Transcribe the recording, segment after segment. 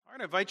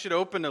I invite you to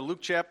open to Luke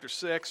chapter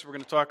 6. We're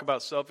going to talk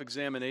about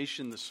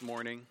self-examination this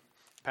morning,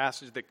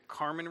 passage that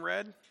Carmen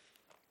read.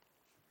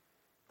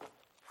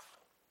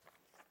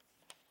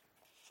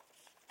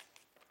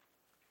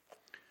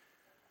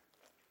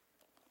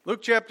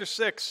 Luke chapter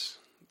 6,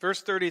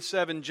 verse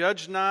 37,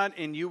 "Judge not,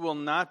 and you will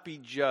not be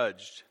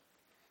judged.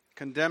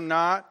 Condemn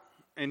not,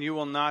 and you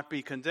will not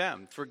be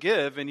condemned.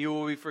 Forgive, and you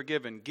will be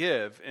forgiven.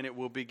 Give, and it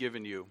will be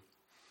given you."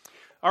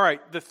 All right,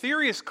 the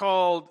theory is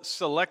called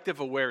selective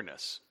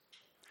awareness.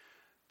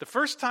 The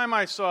first time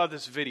I saw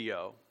this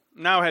video,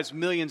 now has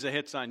millions of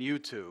hits on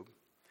YouTube,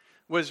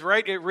 was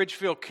right at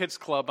Ridgefield Kids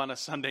Club on a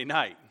Sunday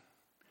night.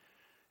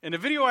 And the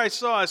video I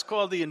saw is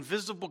called The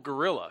Invisible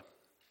Gorilla.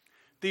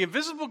 The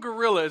Invisible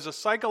Gorilla is a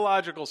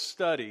psychological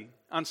study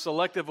on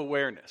selective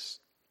awareness.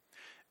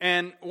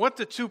 And what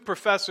the two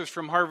professors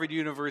from Harvard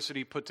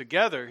University put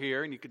together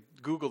here, and you could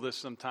Google this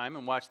sometime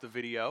and watch the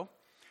video,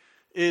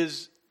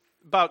 is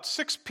about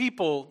 6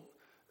 people.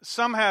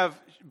 Some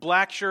have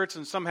black shirts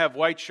and some have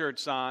white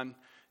shirts on.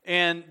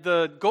 And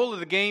the goal of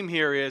the game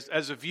here is,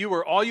 as a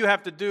viewer, all you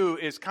have to do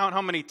is count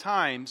how many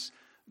times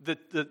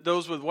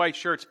those with white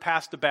shirts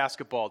pass the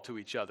basketball to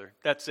each other.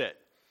 That's it.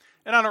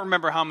 And I don't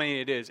remember how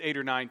many it is, 8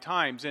 or 9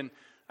 times. And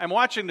I'm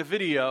watching the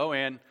video,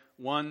 and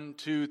 1,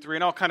 2, 3,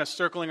 and all kind of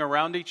circling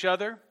around each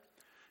other.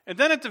 And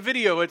then at the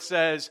video it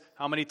says,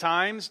 how many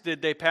times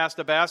did they pass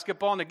the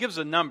basketball? And it gives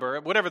a number.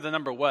 Whatever the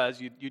number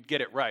was, you'd get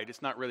it right.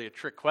 It's not really a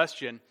trick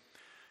question.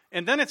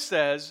 And then it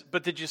says,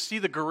 but did you see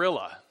the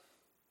gorilla?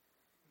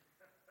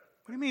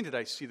 What do you mean, did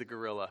I see the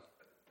gorilla?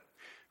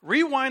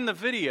 Rewind the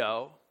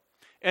video,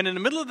 and in the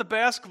middle of the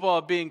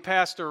basketball being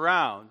passed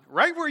around,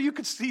 right where you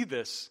could see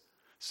this,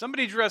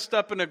 somebody dressed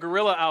up in a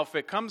gorilla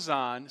outfit comes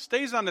on,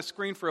 stays on the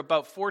screen for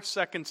about 4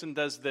 seconds and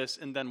does this,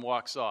 and then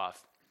walks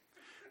off.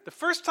 The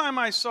first time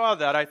I saw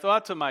that, I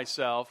thought to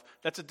myself,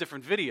 that's a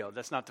different video.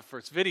 That's not the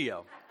first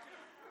video.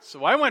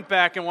 So I went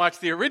back and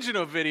watched the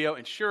original video,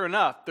 and sure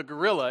enough, the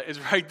gorilla is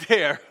right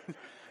there.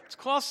 It's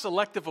called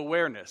selective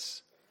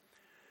awareness.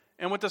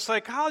 And what the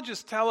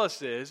psychologists tell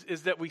us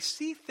is that we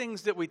see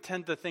things that we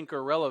tend to think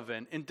are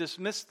relevant and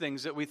dismiss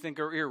things that we think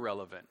are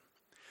irrelevant.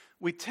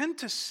 We tend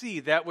to see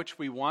that which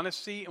we want to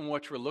see and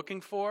what we're looking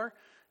for,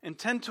 and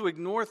tend to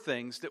ignore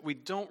things that we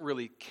don't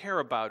really care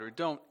about or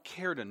don't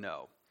care to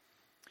know.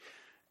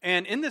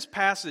 And in this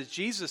passage,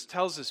 Jesus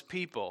tells his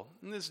people,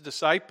 and his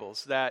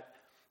disciples, that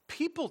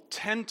people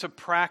tend to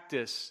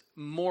practice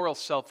moral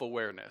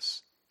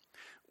self-awareness.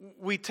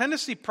 We tend to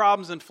see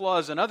problems and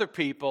flaws in other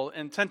people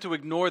and tend to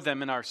ignore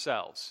them in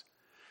ourselves.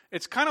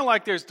 It's kind of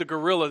like there's the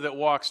gorilla that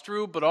walks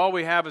through, but all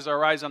we have is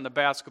our eyes on the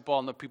basketball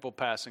and the people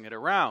passing it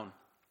around.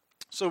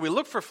 So we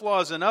look for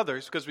flaws in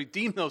others because we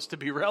deem those to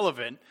be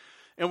relevant,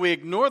 and we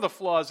ignore the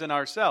flaws in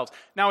ourselves.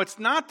 Now, it's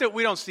not that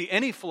we don't see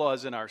any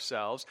flaws in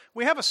ourselves.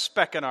 We have a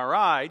speck in our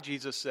eye,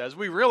 Jesus says.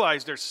 We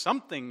realize there's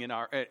something in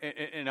our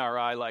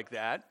eye like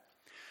that.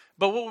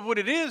 But what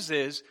it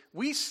is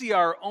we see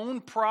our own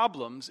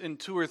problems in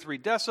 2 or 3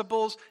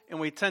 decibels, and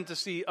we tend to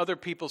see other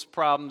people's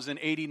problems in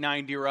 80,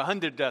 90, or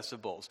 100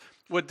 decibels.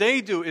 What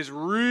they do is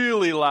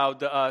really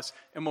loud to us,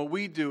 and what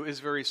we do is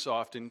very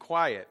soft and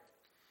quiet.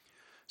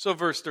 So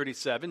verse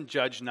 37,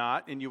 "Judge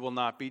not, and you will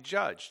not be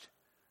judged."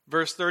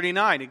 Verse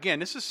 39, again,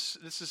 this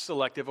is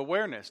selective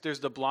awareness.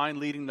 There's the blind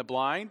leading the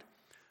blind.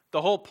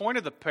 The whole point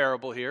of the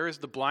parable here is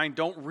the blind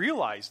don't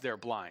realize they're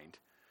blind.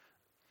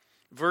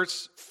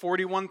 Verse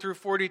 41 through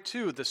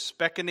 42, the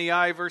speck in the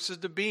eye versus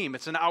the beam.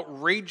 It's an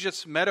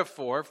outrageous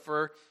metaphor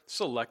for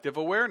selective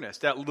awareness.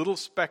 That little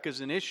speck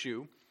is an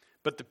issue,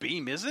 but the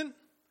beam isn't.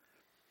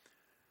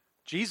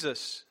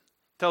 Jesus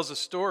tells a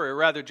story, or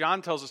rather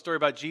John tells a story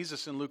about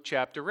Jesus in Luke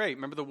chapter 8.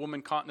 Remember the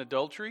woman caught in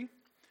adultery?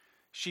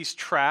 She's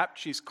trapped.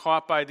 She's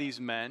caught by these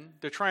men.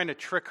 They're trying to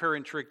trick her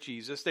and trick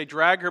Jesus. They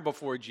drag her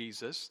before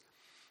Jesus.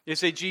 They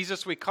say,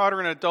 "Jesus, we caught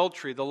her in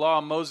adultery. The law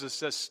of Moses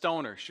says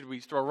stone her. Should we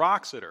throw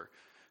rocks at her?"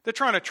 They're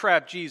trying to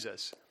trap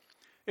Jesus.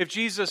 If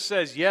Jesus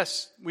says,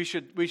 yes, we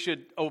should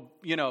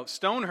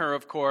stone her,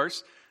 of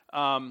course,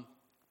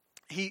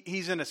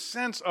 he's in a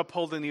sense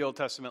upholding the Old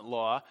Testament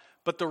law,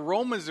 but the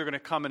Romans are going to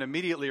come and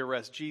immediately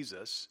arrest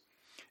Jesus.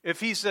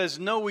 If he says,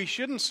 no, we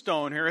shouldn't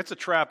stone her, it's a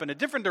trap in a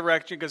different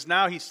direction because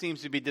now he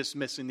seems to be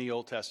dismissing the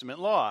Old Testament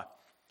law.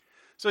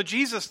 So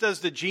Jesus does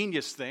the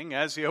genius thing,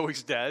 as he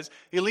always does.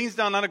 He leans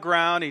down on the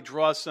ground, he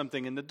draws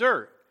something in the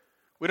dirt.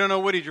 We don't know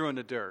what he drew in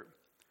the dirt.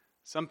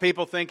 Some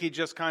people think he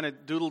just kind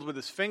of doodled with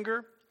his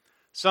finger.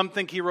 Some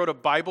think he wrote a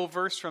Bible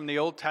verse from the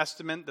Old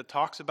Testament that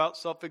talks about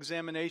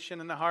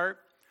self-examination in the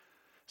heart.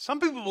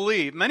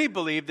 Many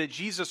believe that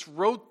Jesus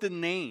wrote the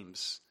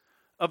names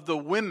of the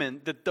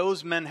women that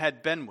those men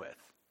had been with,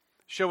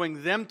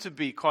 showing them to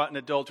be caught in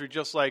adultery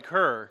just like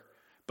her,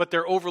 but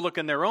they're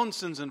overlooking their own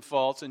sins and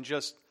faults and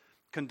just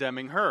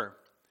condemning her.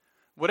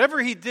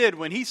 Whatever he did,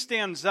 when he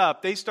stands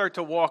up, they start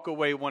to walk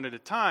away one at a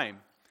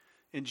time.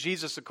 And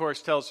Jesus, of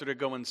course, tells her to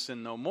go and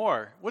sin no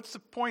more. What's the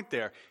point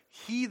there?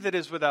 He that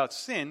is without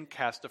sin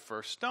cast the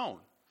first stone.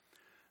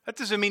 That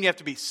doesn't mean you have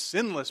to be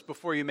sinless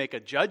before you make a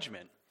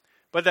judgment.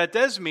 But that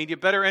does mean you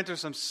better enter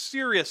some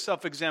serious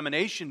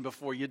self-examination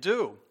before you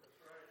do.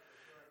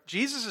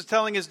 Jesus is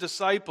telling his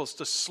disciples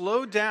to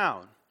slow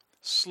down,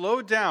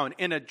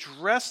 and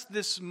address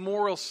this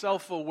moral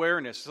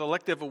self-awareness,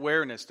 selective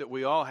awareness that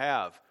we all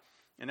have.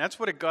 And that's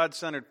what a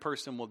God-centered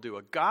person will do.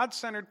 A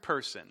God-centered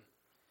person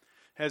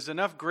has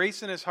enough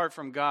grace in his heart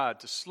from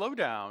God to slow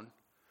down,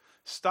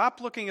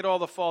 stop looking at all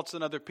the faults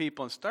in other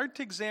people, and start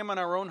to examine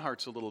our own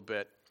hearts a little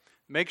bit.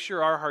 Make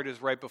sure our heart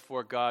is right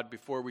before God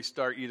before we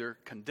start either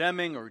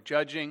condemning or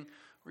judging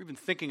or even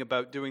thinking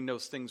about doing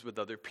those things with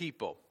other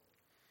people.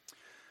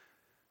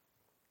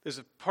 There's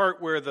a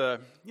part where the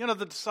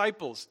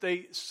disciples,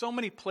 so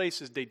many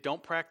places they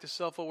don't practice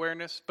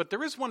self-awareness, but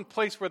there is one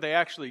place where they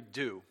actually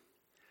do.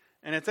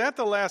 And it's at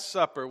the Last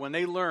Supper when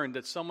they learn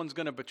that someone's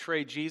going to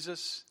betray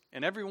Jesus,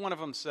 and every one of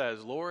them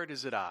says, "Lord,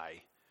 is it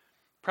I?"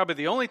 Probably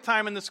the only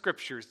time in the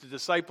Scriptures the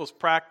disciples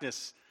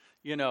practice,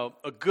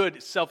 a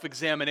good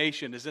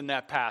self-examination is in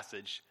that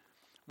passage,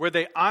 where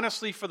they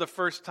honestly, for the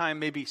first time,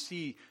 maybe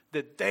see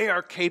that they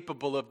are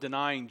capable of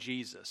denying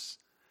Jesus.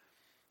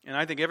 And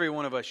I think every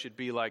one of us should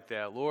be like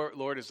that.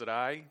 Lord, is it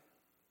I?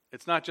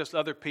 It's not just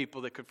other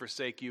people that could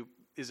forsake you.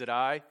 Is it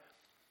I?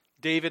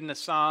 David in the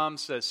Psalm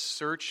says,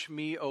 "Search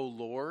me, O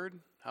Lord."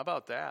 How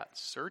about that?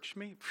 Search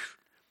me?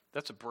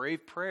 That's a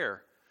brave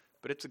prayer,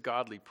 but it's a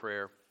godly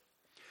prayer.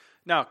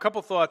 Now, a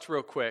couple thoughts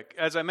real quick.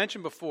 As I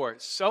mentioned before,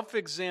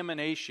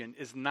 self-examination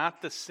is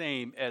not the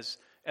same as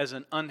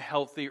an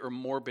unhealthy or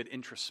morbid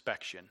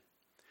introspection.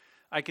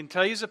 I can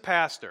tell you as a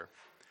pastor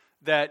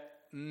that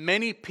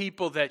many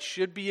people that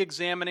should be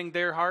examining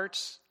their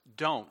hearts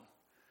don't.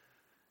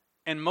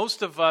 And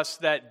most of us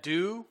that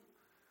do,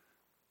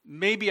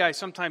 maybe I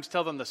sometimes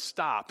tell them to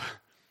stop,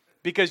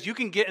 because you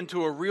can get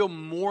into a real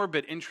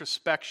morbid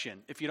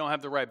introspection if you don't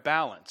have the right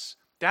balance.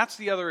 That's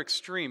the other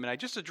extreme, and I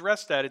just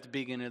addressed that at the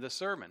beginning of the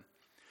sermon.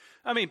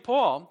 I mean,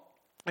 Paul,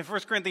 in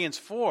 1 Corinthians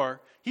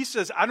 4, he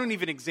says, I don't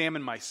even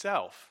examine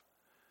myself.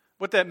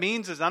 What that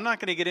means is I'm not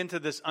going to get into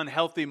this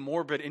unhealthy,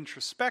 morbid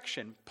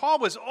introspection. Paul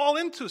was all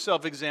into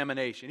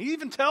self-examination. He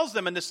even tells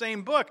them in the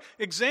same book,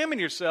 examine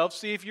yourself,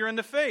 see if you're in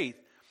the faith.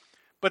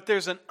 But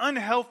there's an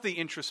unhealthy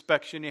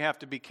introspection you have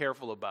to be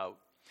careful about.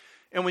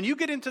 And when you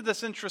get into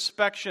this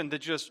introspection that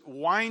just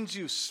winds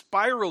you,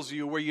 spirals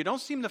you, where you don't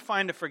seem to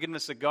find the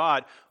forgiveness of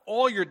God,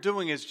 all you're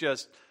doing is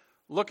just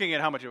looking at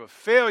how much of a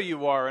failure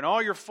you are and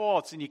all your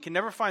faults, and you can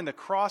never find the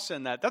cross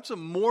in that. That's a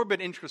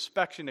morbid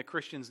introspection that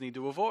Christians need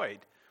to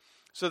avoid.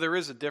 So there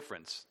is a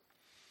difference.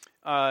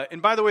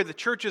 And by the way, the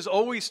church has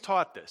always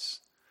taught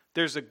this.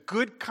 There's a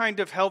good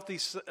kind of healthy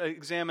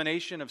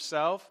examination of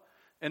self,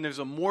 and there's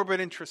a morbid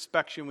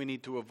introspection we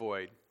need to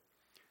avoid.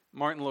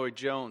 Martin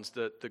Lloyd-Jones,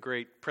 the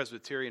great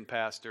Presbyterian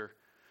pastor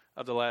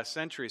of the last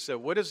century, said,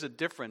 what is the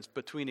difference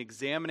between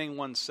examining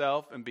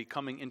oneself and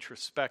becoming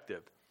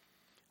introspective?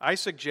 I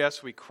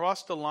suggest we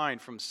cross the line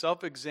from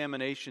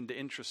self-examination to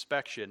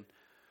introspection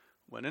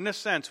when, in a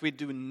sense, we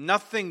do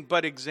nothing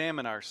but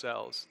examine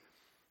ourselves.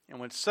 And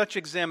when such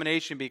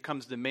examination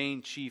becomes the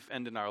main chief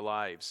end in our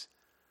lives.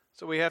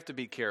 So we have to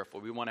be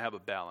careful. We want to have a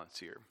balance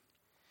here.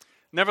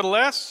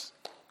 Nevertheless,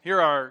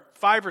 here are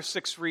 5 or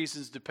 6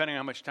 reasons, depending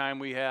on how much time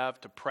we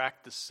have, to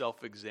practice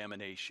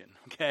self-examination,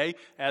 okay,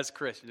 as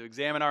Christians, to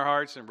examine our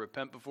hearts and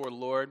repent before the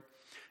Lord.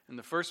 And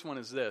the first one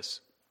is this.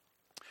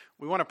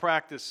 We want to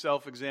practice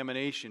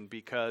self-examination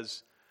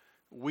because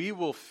we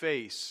will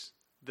face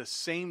the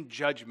same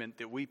judgment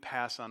that we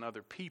pass on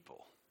other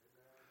people.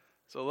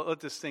 So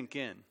let this sink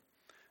in.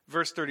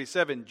 Verse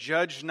 37,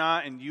 judge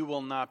not and you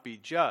will not be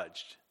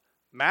judged.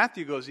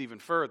 Matthew goes even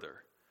further.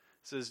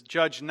 It says,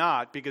 judge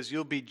not because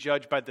you'll be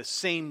judged by the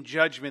same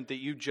judgment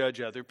that you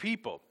judge other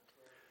people.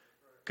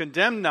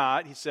 Condemn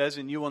not, he says,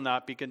 and you will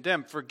not be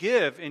condemned.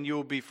 Forgive and you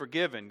will be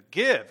forgiven.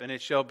 Give and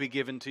it shall be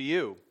given to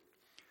you.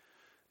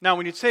 Now,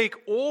 when you take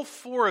all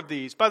 4 of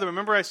these, by the way,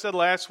 remember I said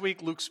last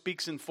week Luke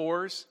speaks in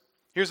 4s?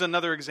 Here's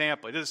another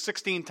example. It is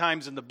 16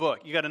 times in the book.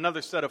 You got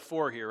another set of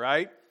 4 here,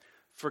 right?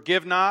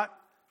 Forgive not,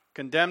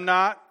 condemn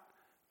not,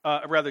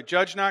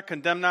 judge not,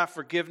 condemn not,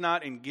 forgive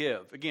not, and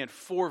give. Again,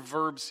 4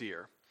 verbs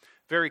here.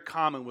 Very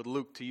common with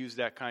Luke to use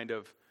that kind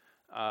of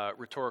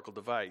rhetorical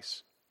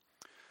device.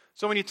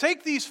 So when you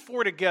take these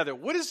 4 together,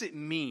 what does it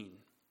mean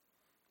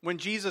when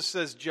Jesus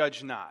says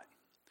judge not?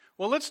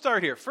 Well, let's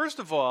start here. First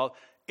of all,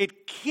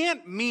 it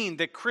can't mean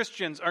that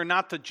Christians are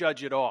not to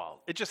judge at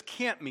all. It just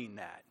can't mean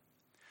that.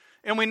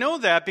 And we know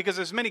that because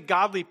there's many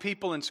godly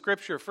people in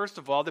Scripture, first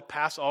of all, that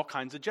pass all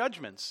kinds of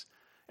judgments.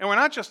 And we're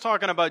not just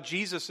talking about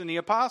Jesus and the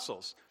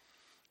apostles.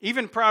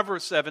 Even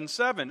Proverbs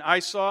 7:7, I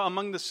saw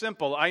among the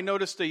simple, I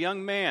noticed a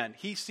young man.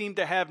 He seemed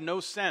to have no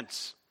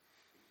sense.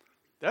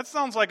 That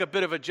sounds like a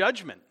bit of a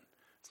judgment.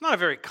 It's not a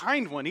very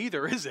kind one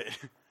either, is it?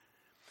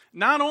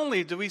 Not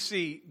only do we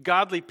see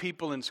godly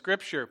people in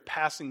Scripture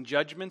passing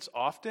judgments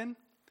often,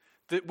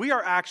 that we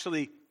are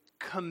actually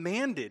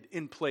commanded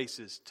in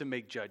places to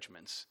make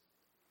judgments.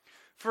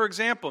 For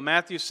example,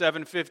 Matthew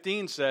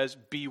 7:15 says,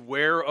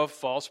 beware of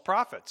false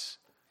prophets.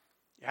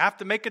 You have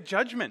to make a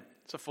judgment.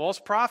 It's a false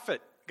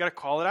prophet. You've got to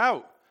call it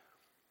out.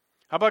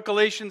 How about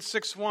Galatians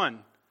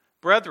 6:1?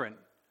 Brethren,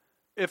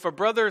 if a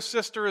brother or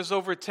sister is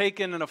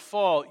overtaken in a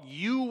fault,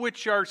 you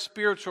which are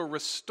spiritual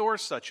restore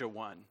such a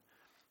one.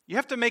 You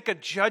have to make a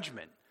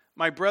judgment.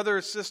 My brother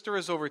or sister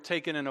is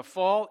overtaken in a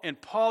fault, and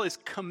Paul is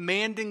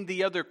commanding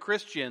the other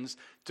Christians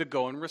to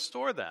go and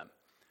restore them.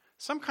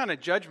 Some kind of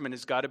judgment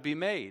has got to be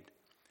made.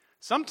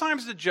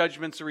 Sometimes the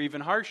judgments are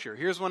even harsher.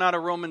 Here's one out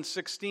of Romans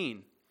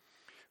 16.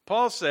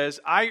 Paul says,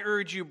 I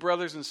urge you,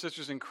 brothers and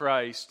sisters in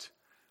Christ,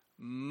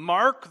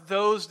 mark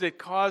those that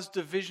cause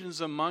divisions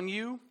among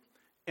you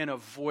and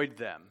avoid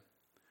them.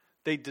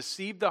 They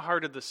deceive the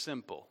heart of the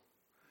simple.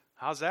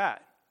 How's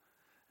that?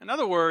 In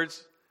other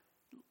words,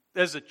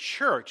 as a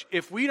church,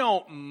 if we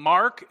don't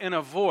mark and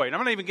avoid,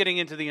 I'm not even getting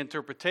into the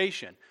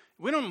interpretation,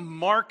 if we don't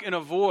mark and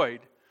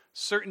avoid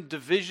certain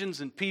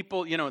divisions in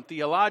people,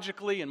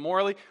 theologically and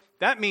morally,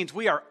 that means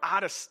we are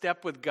out of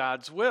step with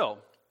God's will.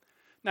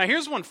 Now,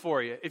 here's one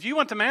for you. If you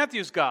went to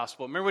Matthew's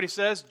gospel, remember what he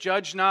says?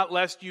 Judge not,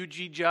 lest you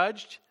be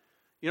judged.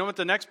 You know what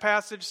the next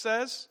passage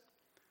says?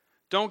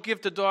 Don't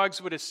give to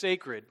dogs what is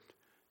sacred.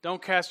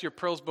 Don't cast your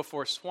pearls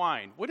before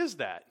swine. What is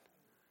that?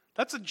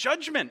 That's a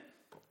judgment.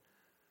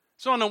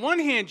 So on the one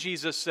hand,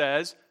 Jesus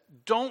says,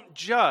 don't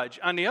judge.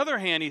 On the other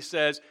hand, he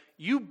says,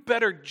 you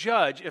better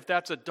judge if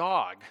that's a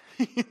dog.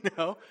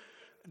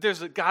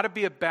 There's got to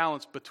be a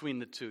balance between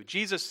the two.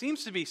 Jesus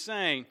seems to be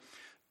saying,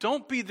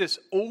 don't be this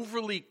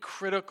overly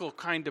critical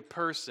kind of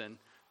person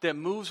that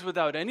moves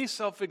without any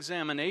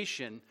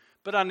self-examination.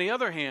 But on the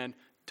other hand,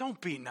 don't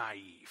be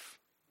naive.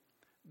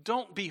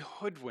 Don't be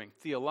hoodwinked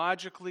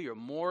theologically or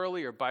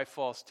morally or by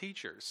false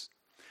teachers.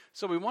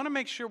 So we want to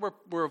make sure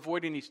we're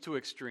avoiding these two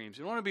extremes.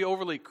 We don't want to be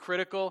overly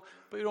critical,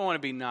 but we don't want to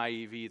be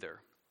naive either.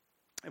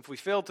 If we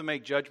fail to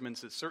make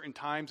judgments at certain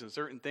times and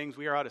certain things,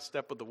 we are out of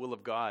step with the will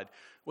of God.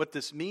 What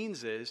this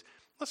means is,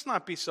 let's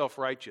not be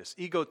self-righteous,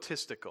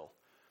 egotistical,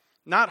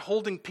 not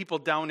holding people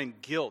down in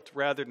guilt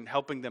rather than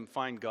helping them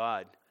find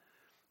God,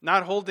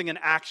 not holding an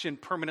action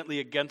permanently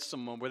against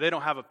someone where they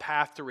don't have a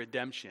path to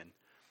redemption,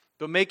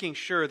 but making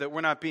sure that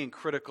we're not being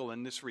critical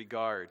in this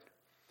regard.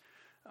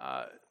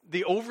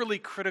 The overly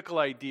critical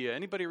idea.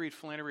 Anybody read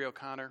Flannery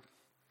O'Connor?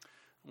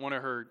 One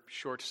of her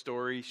short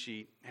stories,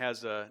 she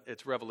has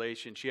it's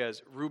Revelation. She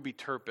has Ruby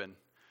Turpin,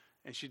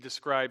 and she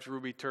describes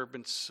Ruby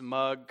Turpin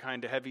smug,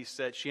 kind of heavy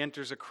set. She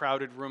enters a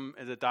crowded room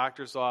at the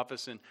doctor's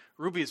office, and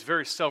Ruby is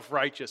very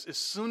self-righteous. As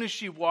soon as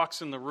she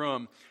walks in the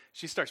room,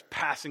 she starts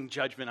passing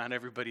judgment on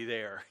everybody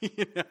there.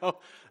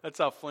 That's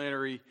how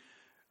Flannery.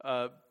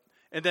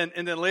 And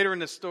then later in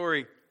the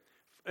story,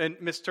 and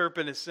Miss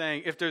Turpin is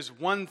saying, if there's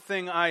one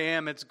thing I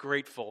am, it's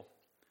grateful.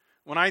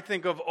 When I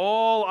think of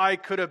all I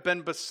could have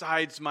been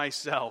besides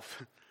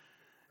myself,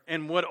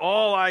 and what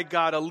all I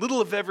got, a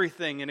little of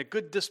everything, and a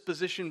good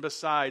disposition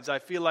besides, I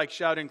feel like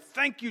shouting,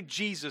 thank you,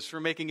 Jesus, for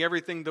making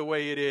everything the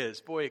way it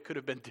is. Boy, it could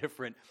have been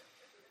different.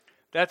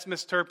 That's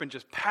Miss Turpin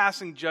just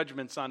passing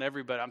judgments on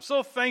everybody. I'm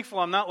so thankful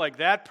I'm not like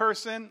that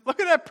person. Look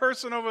at that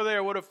person over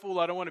there. What a fool.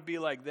 I don't want to be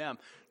like them.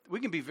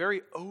 We can be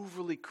very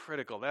overly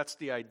critical. That's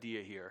the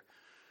idea here.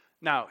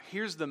 Now,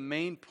 here's the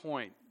main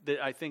point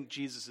that I think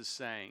Jesus is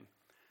saying.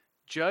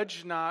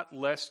 Judge not,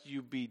 lest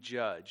you be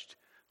judged.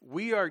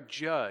 We are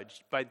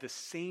judged by the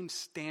same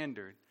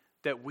standard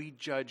that we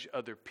judge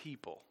other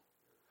people.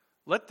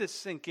 Let this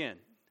sink in.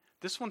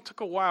 This one took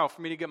a while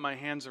for me to get my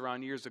hands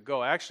around years ago.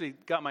 I actually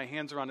got my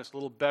hands around this a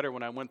little better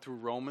when I went through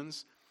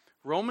Romans.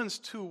 Romans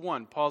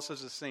 2:1, Paul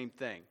says the same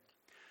thing.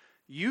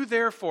 You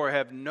therefore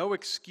have no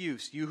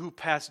excuse, you who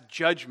pass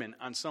judgment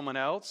on someone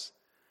else.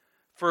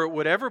 For at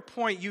whatever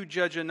point you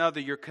judge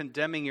another, you're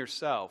condemning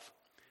yourself,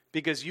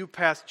 because you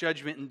pass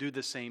judgment and do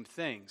the same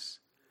things.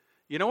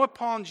 You know what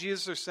Paul and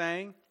Jesus are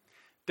saying?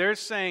 They're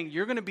saying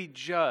you're going to be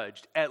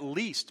judged at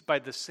least by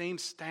the same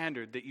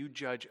standard that you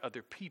judge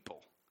other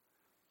people.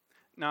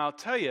 Now, I'll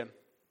tell you,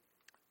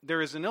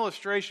 there is an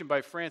illustration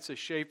by Francis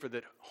Schaeffer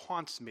that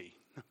haunts me.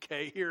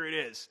 Okay, here it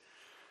is.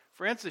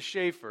 Francis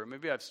Schaeffer,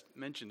 maybe I've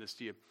mentioned this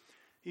to you.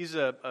 He's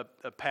a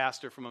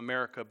pastor from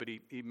America, but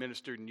he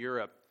ministered in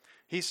Europe.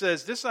 He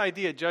says, this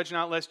idea, judge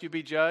not lest you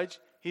be judged,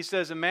 he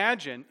says,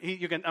 imagine,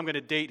 I'm going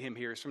to date him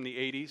here, it's from the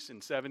 80s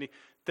and 70s,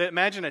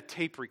 imagine a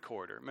tape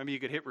recorder. Maybe you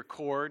could hit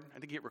record, I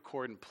think you hit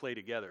record and play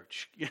together,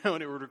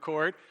 and it would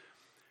record.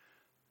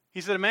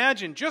 He said,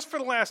 imagine, just for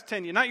the last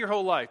 10 years, not your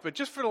whole life, but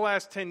just for the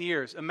last 10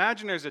 years,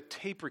 imagine there's a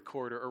tape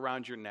recorder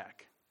around your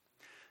neck.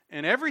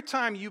 And every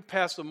time you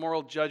pass a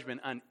moral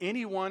judgment on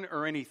anyone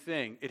or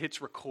anything, it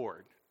hits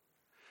record.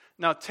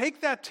 Now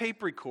take that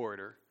tape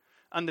recorder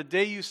on the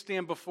day you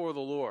stand before the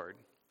Lord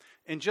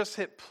and just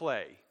hit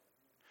play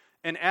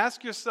and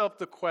ask yourself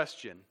the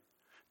question.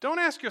 Don't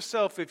ask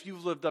yourself if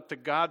you've lived up to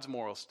God's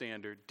moral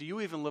standard. Do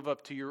you even live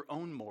up to your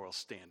own moral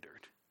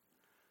standard?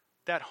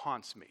 That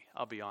haunts me,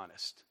 I'll be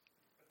honest.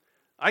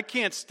 I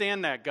can't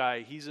stand that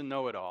guy. He's a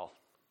know-it-all.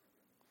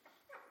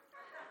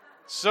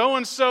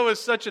 So-and-so is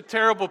such a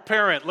terrible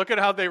parent. Look at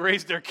how they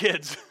raise their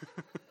kids.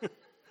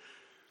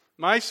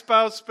 My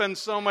spouse spends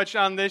so much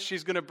on this,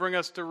 she's going to bring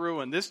us to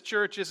ruin. This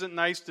church isn't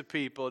nice to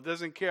people. It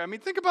doesn't care. I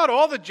mean, think about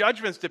all the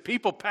judgments that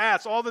people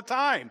pass all the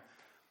time.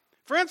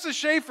 Francis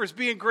Schaeffer's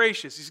being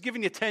gracious. He's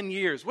giving you 10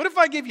 years. What if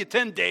I give you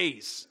 10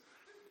 days?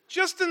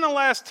 Just in the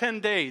last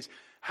 10 days.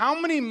 How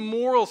many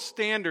moral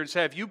standards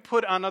have you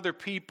put on other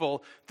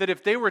people that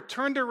if they were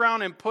turned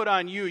around and put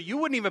on you, you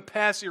wouldn't even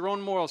pass your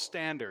own moral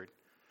standard?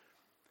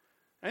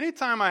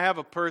 Anytime I have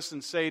a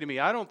person say to me,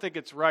 I don't think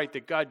it's right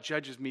that God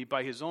judges me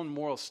by his own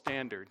moral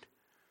standard,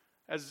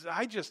 as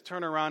I just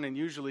turn around and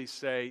usually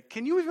say,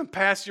 can you even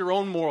pass your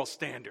own moral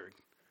standard?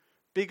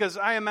 Because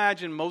I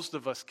imagine most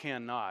of us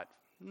cannot.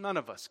 None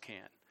of us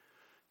can.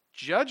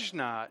 Judge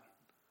not,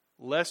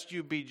 lest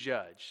you be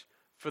judged.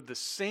 For the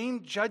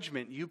same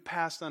judgment you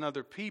passed on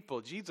other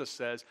people, Jesus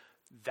says,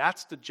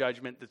 that's the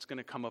judgment that's going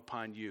to come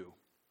upon you.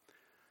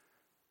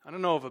 I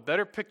don't know of a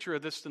better picture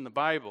of this in the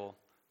Bible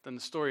than the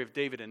story of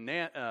David and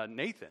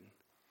Nathan.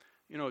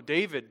 You know,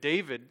 David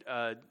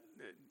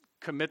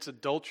commits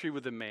adultery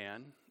with a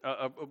man,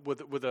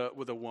 with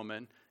a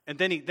woman, and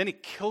then he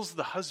kills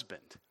the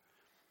husband.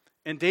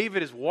 And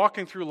David is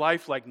walking through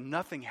life like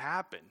nothing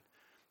happened.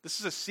 This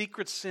is a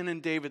secret sin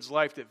in David's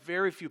life that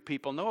very few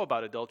people know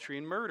about, adultery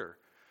and murder.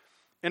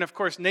 And of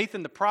course,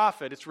 Nathan the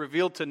prophet, it's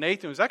revealed to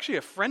Nathan, was actually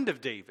a friend of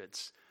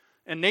David's.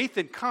 And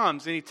Nathan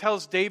comes and he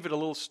tells David a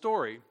little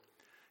story.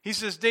 He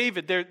says,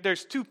 David,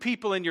 there's two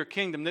people in your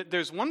kingdom.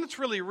 There's one that's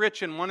really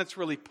rich and one that's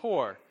really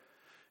poor.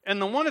 And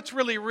the one that's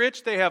really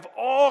rich, they have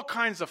all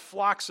kinds of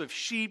flocks of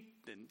sheep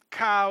and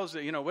cows,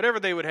 whatever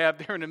they would have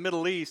there in the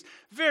Middle East.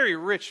 Very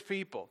rich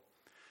people.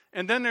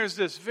 And then there's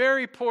this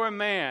very poor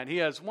man. He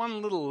has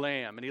one little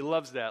lamb, and he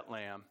loves that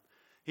lamb.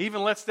 He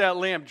even lets that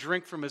lamb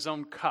drink from his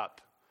own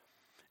cup.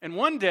 And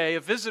one day, a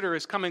visitor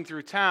is coming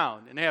through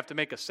town, and they have to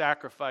make a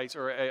sacrifice,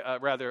 or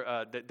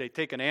they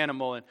take an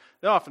animal, and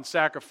they often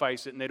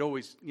sacrifice it, and they'd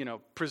always,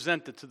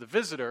 present it to the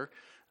visitor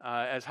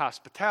as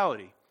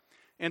hospitality.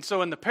 And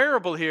so in the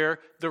parable here,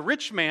 the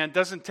rich man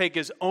doesn't take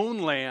his own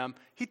lamb.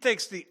 He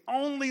takes the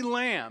only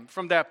lamb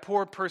from that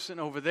poor person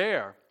over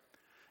there.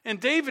 And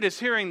David is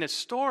hearing this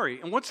story,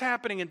 and what's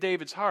happening in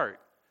David's heart?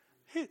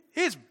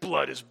 His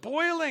blood is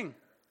boiling.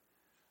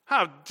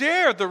 How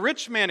dare the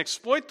rich man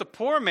exploit the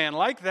poor man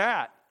like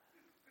that?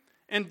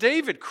 And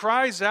David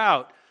cries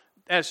out,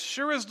 as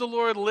sure as the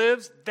Lord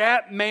lives,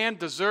 that man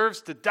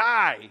deserves to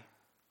die.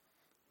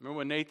 Remember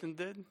what Nathan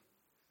did?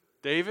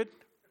 David,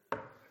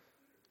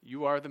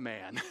 you are the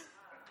man.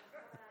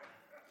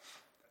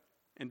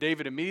 And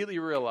David immediately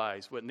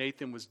realized what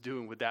Nathan was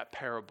doing with that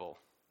parable.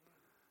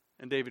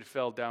 And David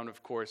fell down,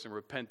 of course, and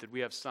repented. We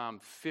have Psalm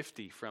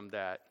 50 from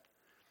that,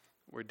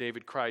 where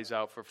David cries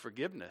out for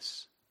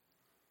forgiveness.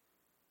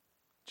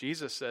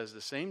 Jesus says the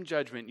same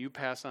judgment you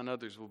pass on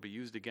others will be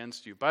used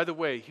against you. By the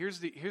way, here's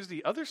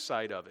the other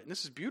side of it. And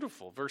this is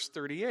beautiful. Verse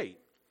 38.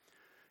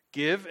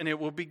 Give, and it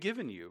will be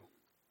given you.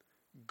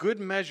 Good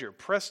measure,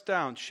 pressed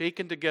down,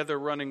 shaken together,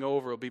 running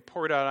over, will be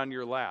poured out on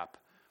your lap.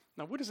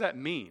 Now, what does that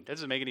mean? That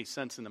doesn't make any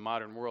sense in the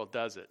modern world,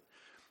 does it?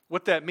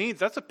 What that means,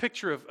 that's a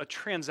picture of a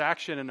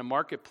transaction in a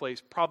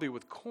marketplace, probably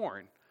with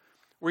corn,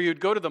 where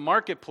you'd go to the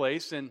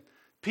marketplace and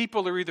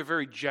people are either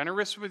very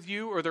generous with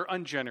you or they're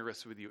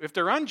ungenerous with you. If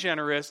they're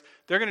ungenerous,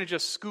 they're going to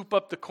just scoop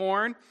up the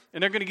corn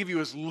and they're going to give you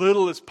as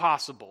little as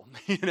possible,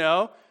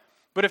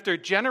 But if they're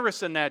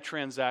generous in that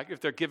transaction, if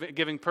they're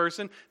giving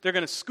person, they're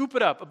going to scoop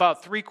it up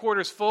about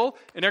 3/4 full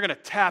and they're going to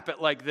tap it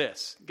like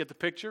this. Get the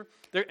picture?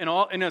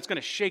 And it's going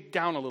to shake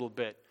down a little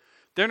bit.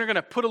 Then they're going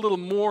to put a little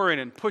more in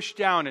and push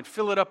down and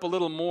fill it up a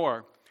little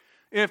more.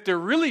 And if they're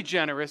really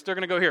generous, they're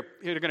going to go here.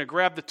 They're going to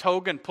grab the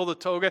toga and pull the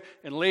toga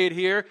and lay it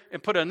here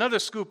and put another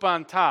scoop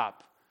on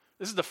top.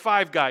 This is the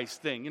Five Guys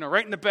thing,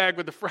 right in the bag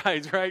with the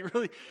fries, right?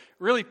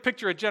 Really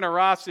picture a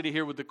generosity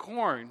here with the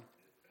corn.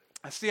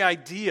 That's the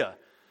idea.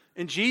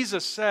 And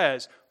Jesus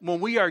says, when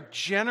we are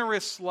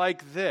generous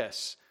like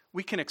this,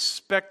 we can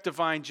expect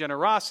divine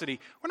generosity.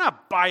 We're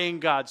not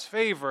buying God's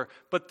favor,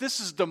 but this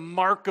is the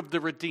mark of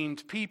the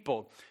redeemed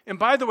people. And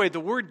by the way, the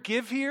word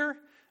give here,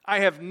 I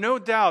have no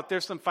doubt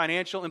there's some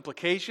financial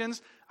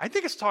implications. I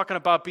think it's talking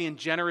about being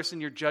generous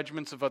in your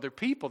judgments of other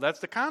people.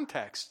 That's the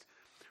context.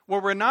 Where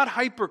we're not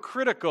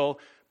hypercritical,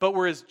 but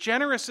we're as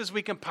generous as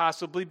we can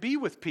possibly be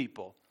with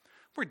people.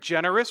 We're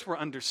generous, we're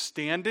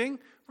understanding,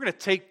 we're going to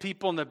take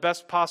people in the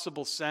best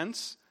possible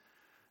sense.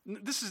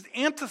 This is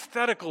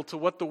antithetical to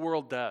what the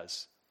world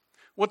does.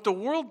 What the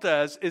world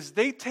does is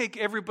they take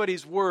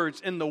everybody's words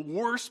in the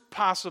worst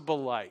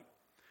possible light.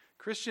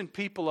 Christian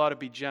people ought to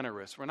be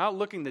generous. We're not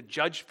looking to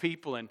judge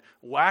people and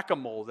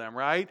whack-a-mole them,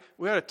 right?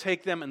 We ought to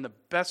take them in the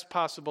best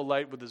possible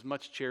light with as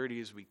much charity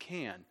as we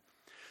can.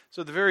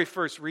 So the very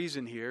first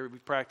reason here we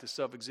practice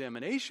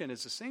self-examination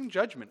is the same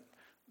judgment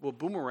will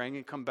boomerang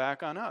and come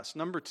back on us.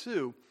 Number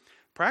 2,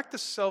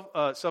 practice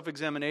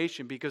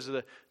self-examination because of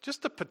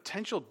the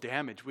potential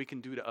damage we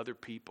can do to other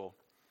people.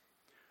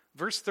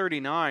 Verse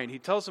 39, he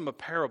tells them a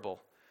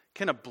parable.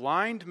 Can a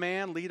blind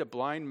man lead a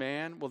blind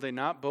man? Will they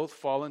not both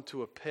fall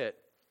into a pit?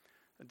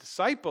 A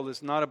disciple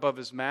is not above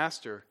his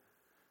master,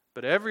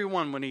 but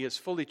everyone, when he is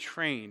fully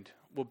trained,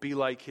 will be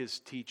like his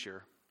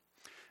teacher.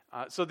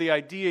 So the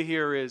idea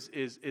here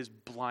is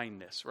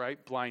blindness,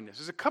 right? Blindness.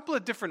 There's a couple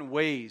of different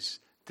ways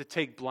to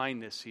take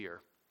blindness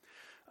here.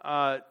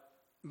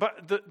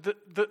 But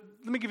let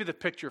me give you the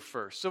picture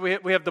first. So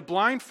we have the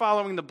blind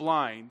following the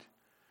blind,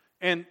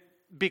 and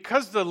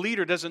because the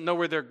leader doesn't know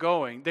where they're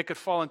going, they could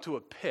fall into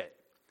a pit.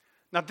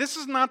 Now, this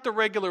is not the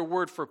regular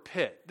word for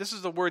pit. This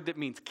is the word that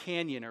means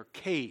canyon or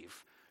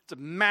cave. It's a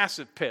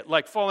massive pit,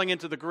 like falling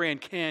into the Grand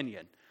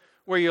Canyon,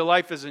 where your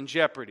life is in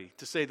jeopardy,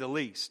 to say the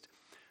least.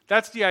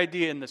 That's the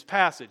idea in this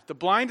passage. The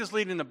blind is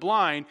leading the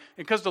blind,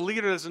 and because the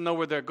leader doesn't know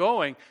where they're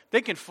going,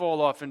 they can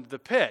fall off into the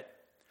pit.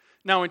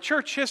 Now, in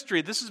church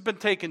history, this has been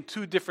taken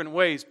two different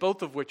ways,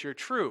 both of which are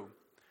true.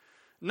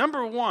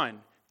 Number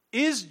one,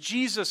 is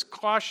Jesus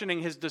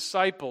cautioning his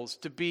disciples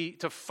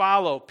to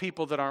follow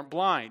people that aren't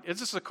blind? Is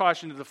this a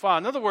caution to the follow?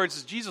 In other words,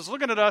 is Jesus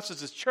looking at us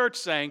as his church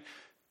saying,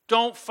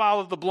 don't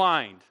follow the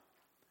blind.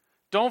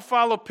 Don't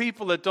follow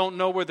people that don't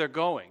know where they're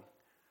going.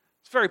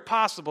 It's very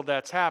possible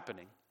that's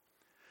happening.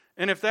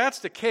 And if that's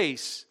the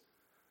case,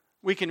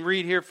 we can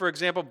read here, for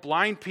example,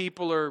 blind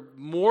people are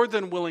more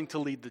than willing to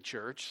lead the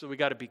church, so we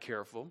got to be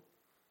careful.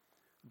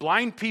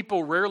 Blind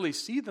people rarely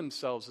see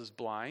themselves as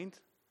blind.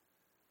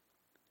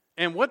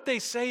 And what they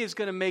say is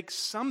going to make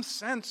some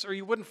sense, or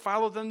you wouldn't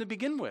follow them to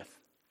begin with.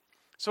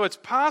 So it's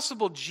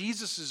possible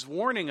Jesus is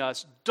warning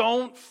us,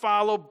 don't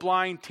follow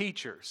blind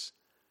teachers.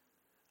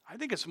 I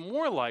think it's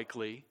more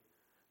likely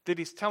that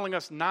he's telling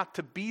us not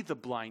to be the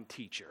blind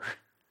teacher,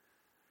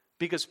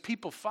 because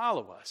people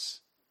follow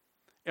us.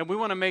 And we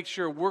want to make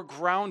sure we're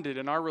grounded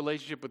in our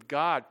relationship with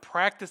God,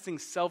 practicing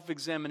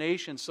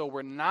self-examination so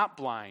we're not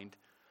blind,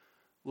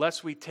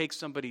 lest we take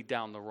somebody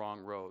down the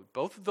wrong road.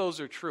 Both of those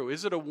are true.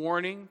 Is it a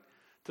warning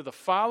to the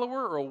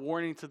follower or a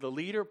warning to the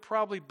leader?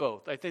 Probably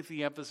both. I think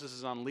the emphasis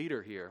is on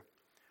leader here.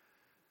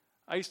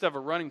 I used to have a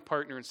running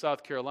partner in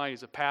South Carolina.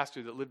 He's a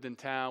pastor that lived in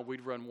town.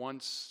 We'd run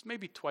once,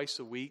 maybe twice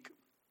a week.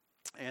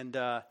 And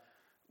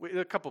we had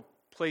a couple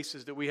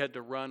places that we had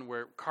to run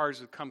where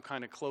cars would come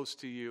kind of close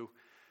to you.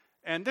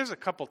 And there's a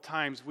couple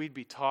times we'd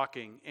be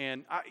talking,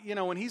 and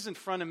when he's in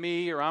front of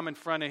me or I'm in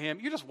front of him,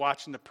 you're just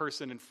watching the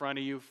person in front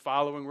of you,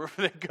 following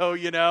wherever they go,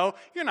 You're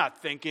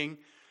not thinking.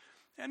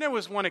 And there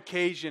was one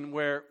occasion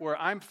where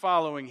I'm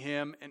following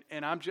him,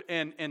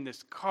 and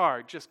this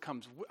car just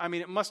comes,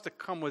 it must have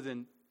come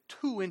within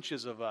 2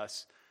 inches of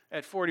us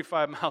at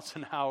 45 miles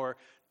an hour,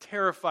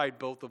 terrified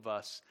both of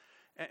us.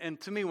 And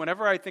to me,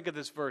 whenever I think of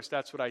this verse,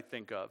 that's what I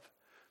think of.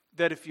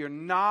 That if you're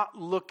not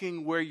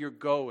looking where you're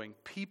going,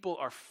 people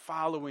are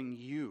following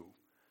you.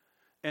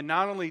 And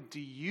not only do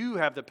you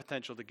have the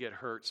potential to get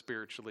hurt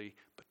spiritually,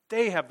 but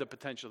they have the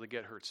potential to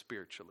get hurt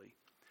spiritually.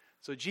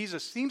 So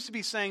Jesus seems to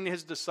be saying to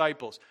his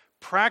disciples,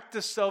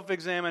 practice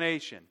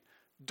self-examination.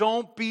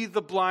 Don't be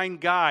the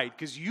blind guide,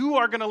 because you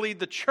are going to lead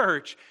the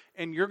church,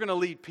 and you're going to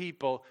lead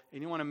people,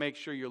 and you want to make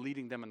sure you're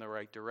leading them in the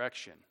right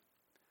direction.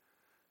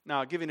 Now,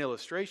 I'll give you an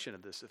illustration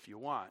of this if you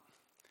want.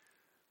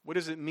 What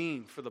does it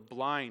mean for the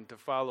blind to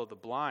follow the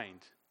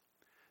blind?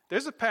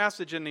 There's a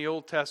passage in the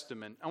Old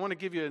Testament. I want to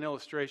give you an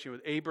illustration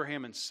with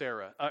Abraham and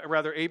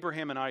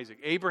Abraham and Isaac.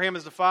 Abraham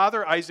is the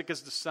father, Isaac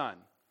is the son.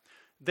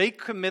 They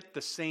commit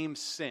the same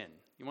sin.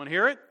 You want to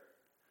hear it?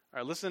 All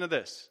right, listen to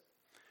this.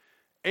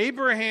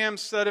 Abraham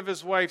said of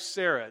his wife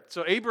Sarah,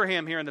 so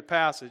Abraham here in the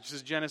passage, this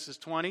is Genesis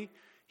 20,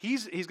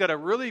 he's got a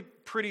really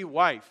pretty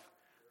wife,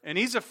 and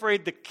he's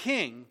afraid the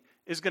king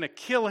is going to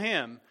kill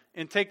him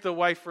and take the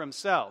wife for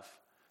himself.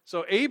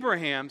 So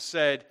Abraham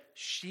said,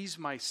 she's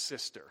my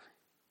sister.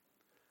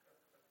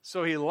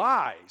 So he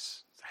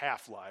lies, it's a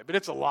half lie, but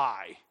it's a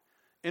lie,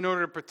 in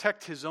order to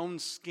protect his own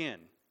skin.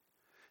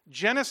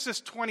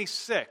 Genesis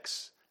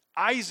 26,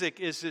 Isaac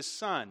is his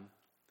son.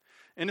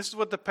 And this is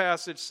what the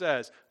passage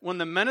says. When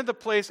the men of the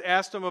place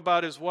asked him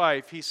about his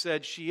wife, he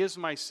said, she is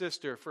my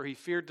sister, for he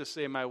feared to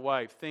say my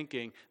wife,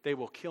 thinking they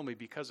will kill me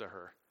because of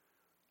her.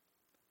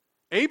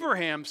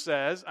 Abraham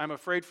says, I'm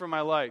afraid for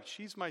my life.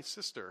 She's my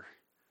sister.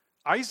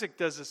 Isaac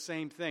does the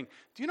same thing.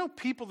 Do you know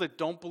people that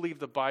don't believe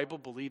the Bible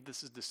believe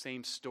this is the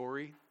same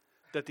story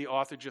that the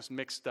author just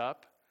mixed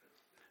up?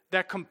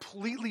 That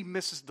completely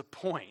misses the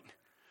point.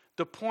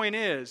 The point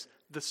is,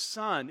 the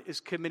son is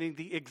committing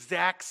the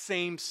exact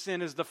same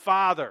sin as the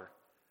father.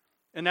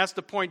 And that's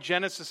the point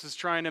Genesis is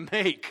trying to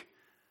make.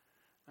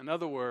 In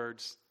other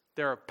words,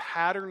 there are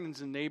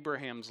patterns in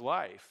Abraham's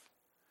life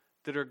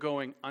that are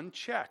going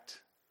unchecked.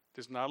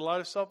 There's not a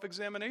lot of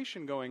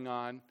self-examination going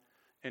on.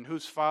 And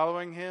who's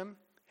following him?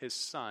 His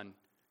son.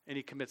 And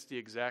he commits the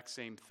exact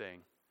same thing.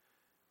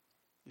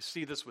 You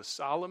see this with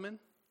Solomon.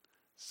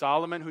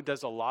 Solomon, who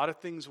does a lot of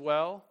things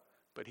well,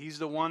 but he's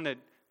the one that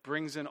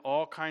brings in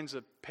all kinds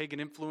of pagan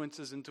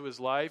influences into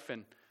his life.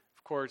 And,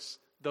 of course,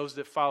 those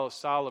that follow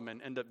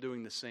Solomon end up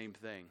doing the same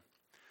thing.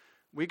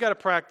 We got to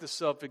practice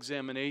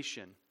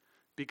self-examination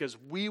because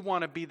we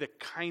want to be the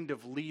kind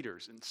of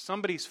leaders, and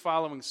somebody's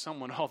following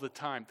someone all the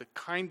time, the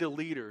kind of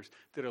leaders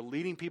that are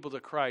leading people to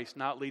Christ,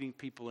 not leading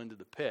people into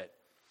the pit.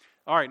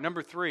 All right,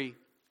 number 3,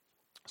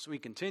 so we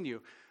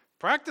continue.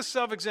 Practice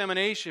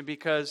self-examination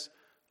because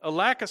a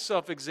lack of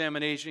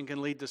self-examination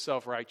can lead to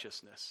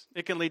self-righteousness.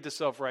 It can lead to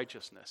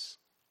self-righteousness.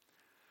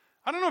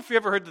 I don't know if you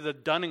ever heard of the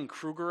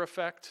Dunning-Kruger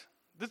effect.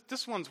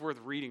 This one's worth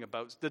reading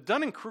about. The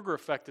Dunning-Kruger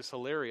effect is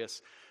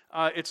hilarious.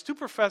 It's two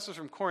professors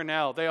from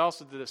Cornell. They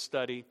also did a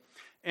study,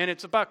 and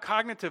it's about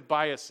cognitive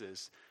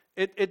biases.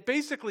 It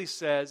basically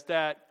says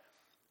that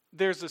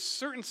there's a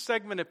certain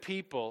segment of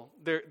people,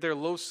 they're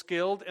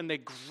low-skilled, and they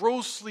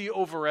grossly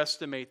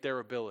overestimate their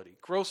ability.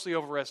 Grossly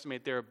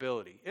overestimate their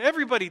ability.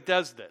 Everybody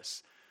does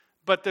this,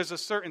 but there's a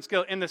certain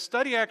skill. And the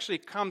study actually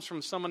comes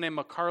from someone named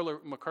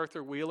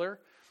MacArthur Wheeler.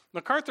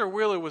 MacArthur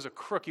Wheeler was a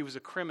crook. He was a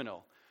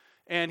criminal.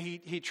 And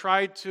he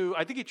tried to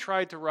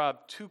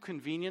rob 2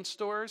 convenience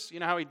stores.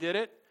 You know how he did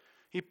it?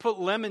 He put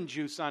lemon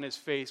juice on his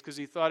face because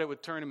he thought it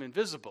would turn him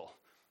invisible.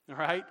 All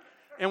right?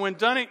 And when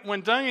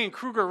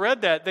Dunning-Kruger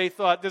read that, they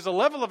thought there's a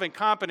level of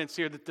incompetence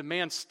here that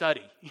demands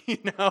study, you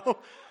know?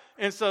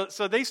 And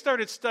so they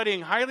started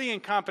studying highly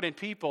incompetent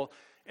people,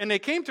 and they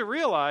came to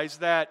realize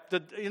that,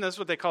 that's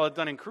what they call a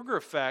Dunning-Kruger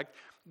effect,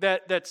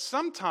 that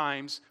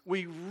sometimes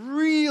we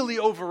really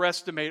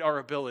overestimate our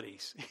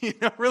abilities,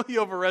 really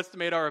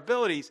overestimate our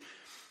abilities.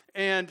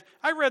 And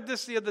I read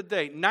this the other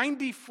day.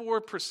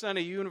 94% of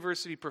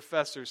university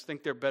professors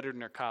think they're better than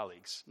their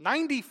colleagues.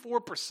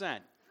 94%.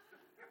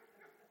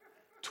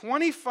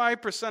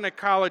 25% of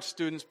college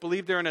students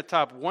believe they're in the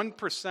top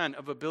 1%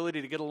 of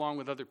ability to get along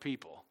with other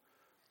people.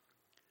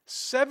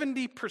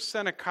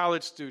 70% of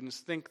college students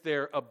think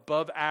they're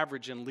above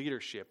average in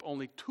leadership.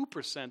 Only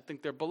 2%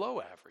 think they're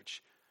below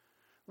average.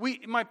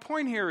 My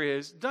point here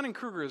is,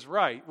 Dunning-Kruger is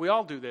right. We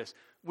all do this.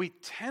 We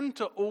tend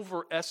to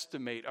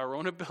overestimate our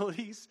own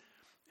abilities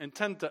and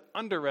tend to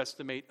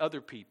underestimate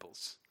other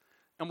people's.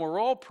 And we're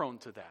all prone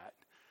to that.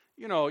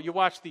 You know, you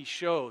watch these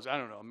shows, I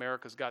don't know,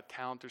 America's Got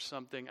Talent or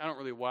something. I don't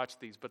really watch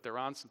these, but they're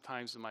on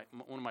sometimes, and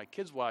one of my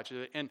kids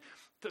watches it. And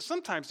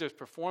sometimes there's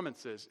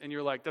performances, and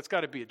you're like, that's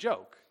got to be a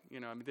joke.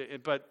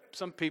 But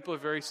some people are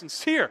very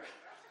sincere.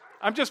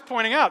 I'm just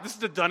pointing out, this is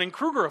the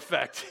Dunning-Kruger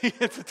effect.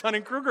 It's a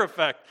Dunning-Kruger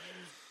effect.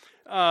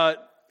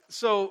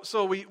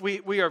 So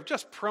we are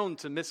just prone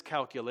to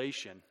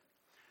miscalculation.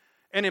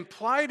 And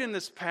implied in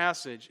this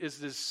passage is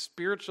this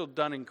spiritual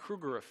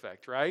Dunning-Kruger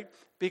effect, right?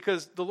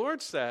 Because the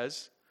Lord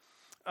says,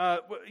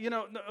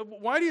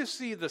 why do you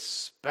see the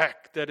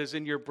speck that is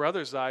in your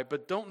brother's eye,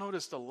 but don't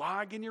notice the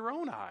log in your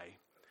own eye?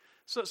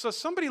 So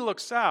somebody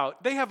looks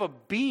out, they have a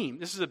beam.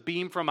 This is a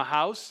beam from a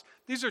house.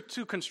 These are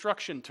 2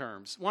 construction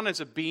terms. One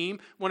is a beam,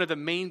 one of the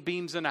main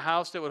beams in a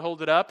house that would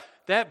hold it up.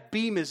 That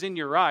beam is in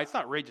your eye. It's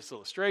not outrageous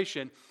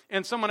illustration.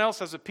 And someone else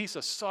has a piece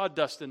of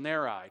sawdust in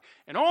their eye.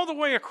 And all the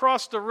way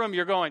across the room,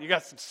 you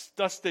got some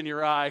dust in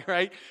your eye,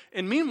 right?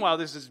 And meanwhile,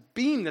 there's this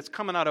beam that's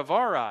coming out of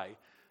our eye.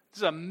 This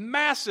is a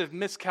massive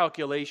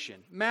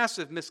miscalculation.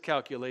 Massive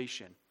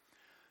miscalculation.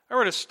 I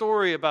read a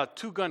story about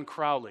Two Gun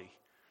Crowley,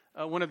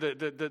 one of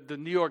the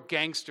New York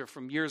gangster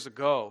from years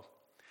ago.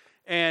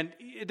 And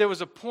there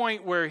was a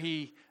point where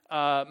he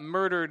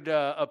murdered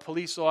a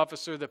police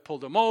officer that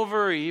pulled him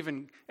over. He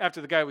even,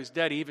 after the guy was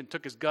dead, he even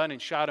took his gun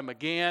and shot him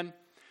again.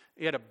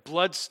 He had a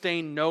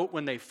blood-stained note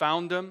when they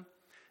found him.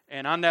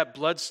 And on that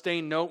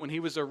blood-stained note, when he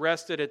was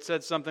arrested, it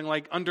said something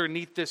like,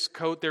 underneath this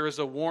coat, there is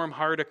a warm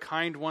heart, a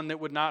kind one that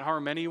would not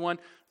harm anyone.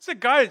 It's a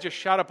guy that just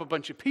shot up a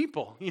bunch of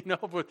people,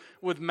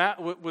 with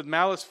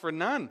malice for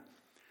none.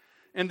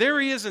 And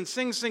there he is in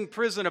Sing Sing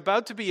prison,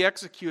 about to be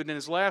executed, and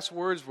his last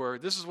words were,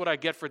 this is what I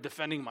get for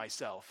defending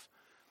myself.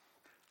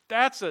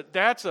 That's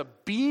a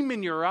beam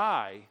in your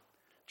eye,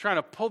 trying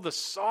to pull the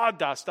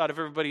sawdust out of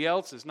everybody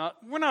else's. Now,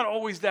 we're not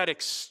always that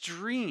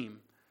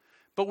extreme.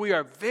 But we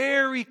are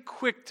very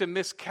quick to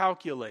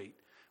miscalculate,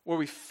 where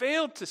we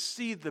fail to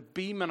see the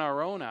beam in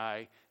our own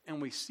eye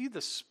and we see the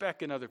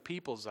speck in other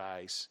people's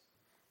eyes.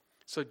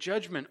 So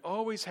judgment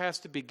always has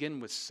to begin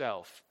with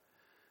self.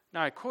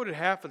 Now, I quoted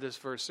half of this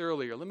verse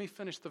earlier. Let me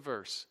finish the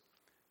verse.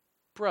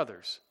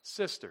 Brothers,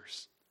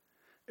 sisters,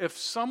 if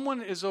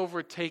someone is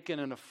overtaken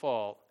in a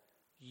fault,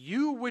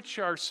 you which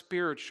are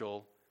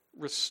spiritual,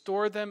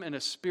 restore them in a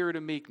spirit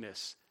of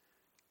meekness,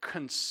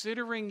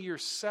 considering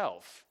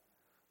yourself,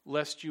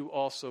 lest you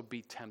also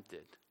be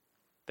tempted.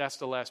 That's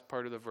the last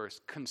part of the verse.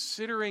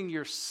 Considering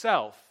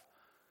yourself,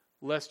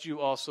 lest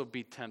you also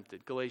be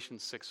tempted.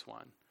 Galatians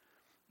 6:1.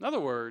 In other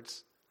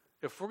words,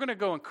 if we're going to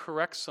go and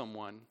correct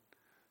someone,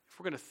 if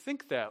we're going to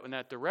think that in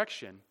that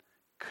direction,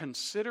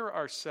 consider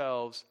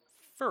ourselves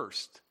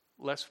first,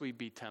 lest we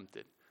be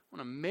tempted. I want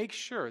to make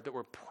sure that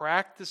we're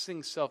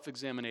practicing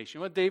self-examination. You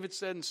know what David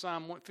said in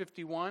Psalm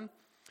 151?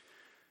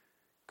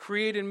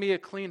 Create in me a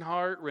clean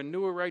heart,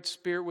 renew a right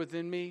spirit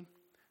within me.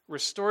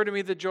 Restore to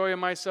me the joy of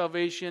my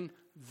salvation,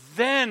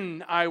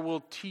 then I will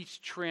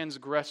teach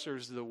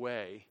transgressors the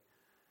way.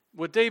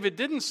 What David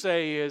didn't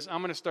say is, I'm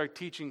going to start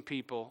teaching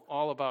people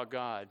all about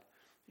God.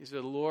 He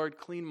said, Lord,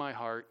 clean my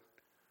heart.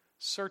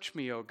 Search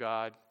me, O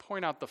God.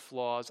 Point out the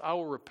flaws. I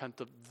will repent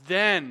of them.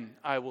 Then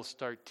I will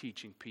start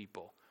teaching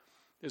people.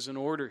 There's an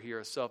order here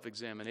of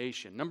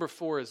self-examination. Number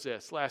 4 is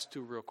this. Last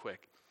 2 real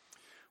quick.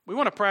 We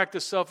want to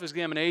practice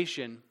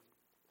self-examination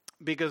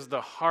because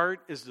the heart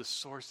is the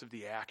source of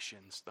the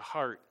actions. The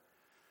heart.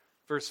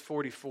 Verse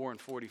 44 and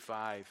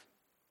 45.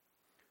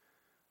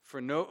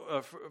 44.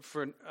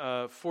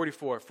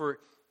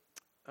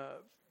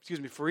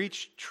 For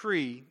each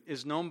tree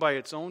is known by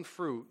its own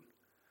fruit.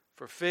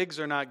 For figs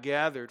are not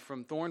gathered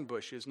from thorn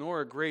bushes,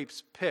 nor are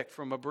grapes picked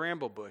from a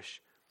bramble bush.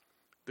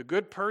 The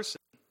good person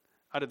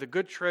out of the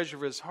good treasure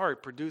of his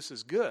heart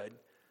produces good,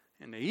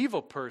 and the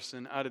evil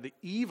person out of the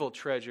evil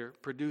treasure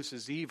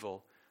produces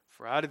evil.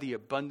 For out of the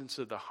abundance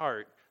of the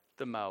heart,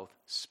 the mouth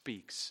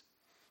speaks.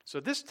 So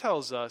this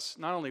tells us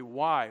not only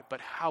why,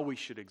 but how we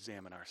should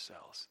examine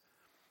ourselves.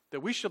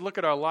 That we should look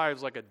at our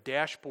lives like a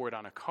dashboard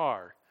on a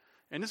car.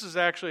 And this is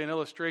actually an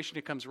illustration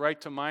that comes right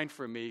to mind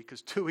for me,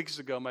 because 2 weeks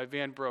ago my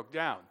van broke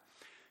down.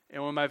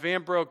 And when my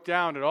van broke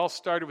down, it all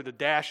started with a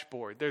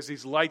dashboard. There's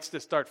these lights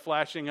that start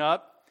flashing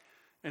up.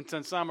 And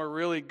since I'm a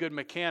really good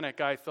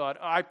mechanic, I thought,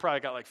 I probably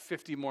got like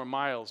 50 more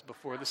miles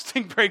before this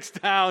thing breaks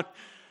down.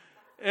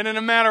 And in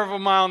a matter of a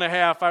mile and a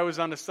half, I was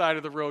on the side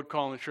of the road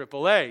calling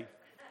AAA.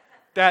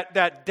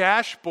 That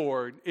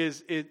dashboard,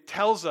 it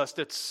tells us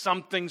that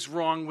something's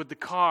wrong with the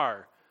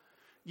car.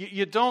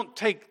 You don't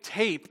take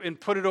tape and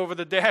put it over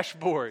the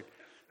dashboard.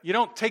 You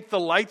don't take the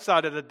lights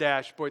out of the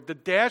dashboard. The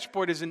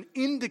dashboard is an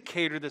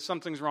indicator that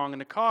something's wrong in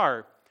the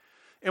car.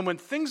 And when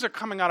things are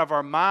coming out of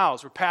our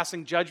mouths, we're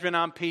passing judgment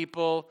on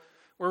people,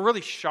 we're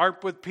really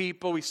sharp with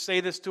people, we say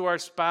this to our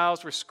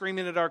spouse, we're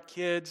screaming at our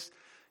kids.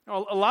 You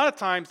know, a lot of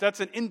times that's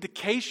an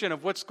indication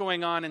of what's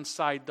going on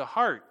inside the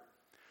heart.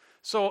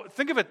 So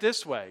think of it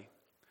this way.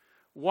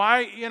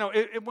 Why,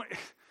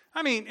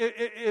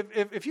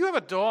 if you have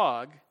a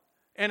dog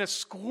and a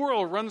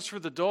squirrel runs through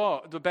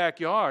the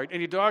backyard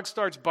and your dog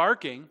starts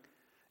barking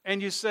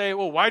and you say,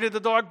 well, why did the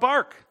dog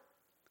bark?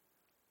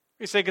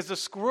 You say, because the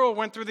squirrel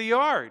went through the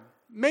yard.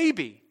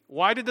 Maybe.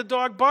 Why did the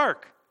dog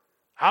bark?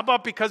 How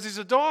about because he's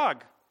a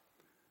dog?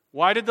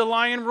 Why did the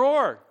lion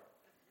roar?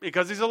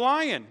 Because he's a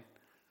lion.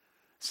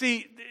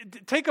 See,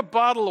 take a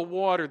bottle of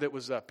water that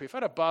was up. If I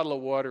had a bottle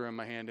of water in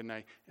my hand and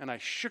I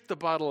shook the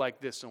bottle like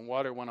this and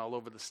water went all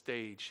over the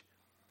stage,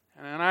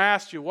 and I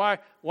asked you, why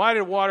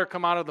did water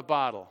come out of the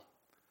bottle?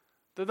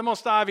 The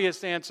most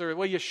obvious answer,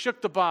 well, you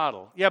shook the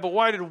bottle. Yeah, but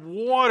why did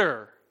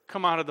water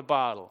come out of the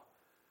bottle?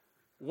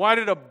 Why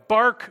did a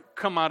bark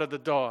come out of the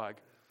dog?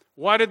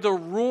 Why did the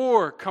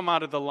roar come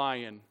out of the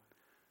lion?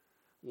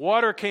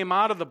 Water came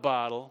out of the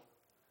bottle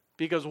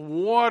because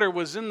water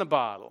was in the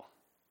bottle.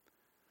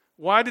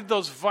 Why did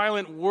those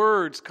violent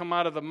words come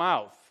out of the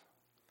mouth?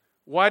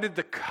 Why did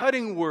the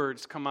cutting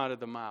words come out of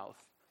the mouth?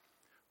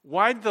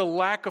 Why did the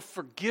lack of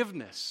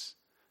forgiveness,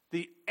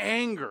 the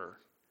anger,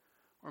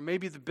 or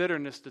maybe the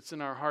bitterness that's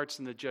in our hearts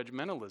and the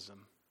judgmentalism?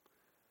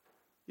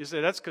 You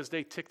say, that's because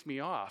they ticked me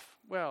off.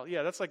 Well,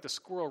 yeah, that's like the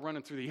squirrel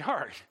running through the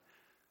yard.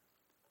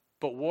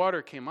 But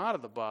water came out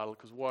of the bottle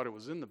because water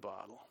was in the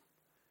bottle.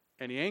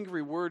 And the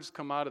angry words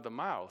come out of the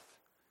mouth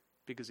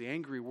because the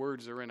angry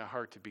words are in a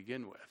heart to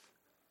begin with.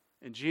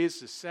 And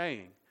Jesus is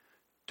saying,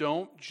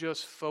 don't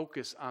just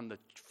focus on the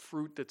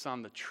fruit that's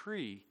on the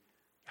tree.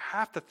 You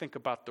have to think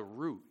about the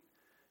root.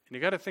 And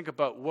you got to think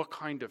about what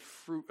kind of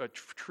fruit a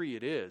tree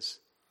it is.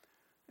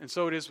 And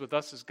so it is with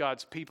us as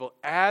God's people.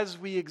 As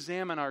we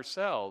examine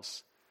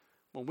ourselves,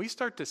 when we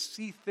start to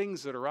see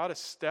things that are out of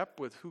step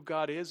with who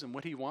God is and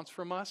what He wants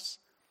from us,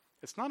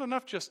 it's not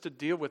enough just to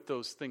deal with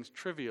those things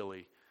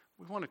trivially.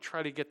 We want to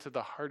try to get to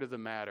the heart of the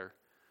matter.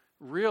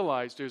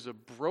 Realize there's a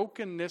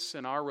brokenness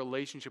in our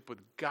relationship with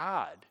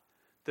God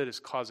that is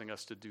causing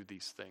us to do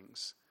these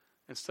things.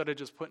 Instead of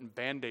just putting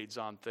Band-Aids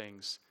on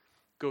things,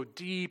 go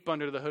deep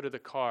under the hood of the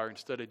car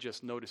instead of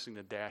just noticing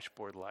the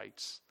dashboard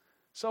lights.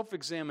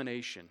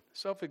 Self-examination.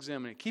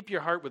 Keep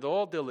your heart with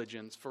all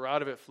diligence, for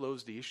out of it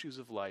flows the issues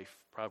of life.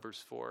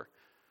 Proverbs 4.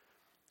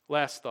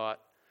 Last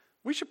thought.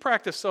 We should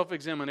practice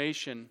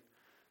self-examination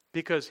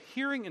because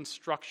hearing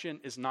instruction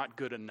is not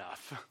good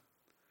enough.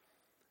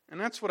 And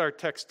that's what our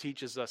text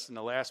teaches us in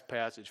the last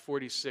passage,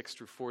 46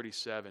 through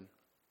 47.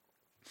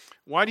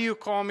 Why do you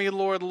call me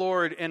Lord,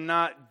 Lord, and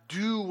not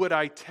do what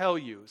I tell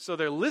you? So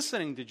they're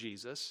listening to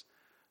Jesus.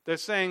 They're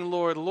saying,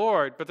 Lord,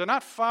 Lord, but they're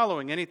not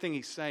following anything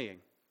He's saying.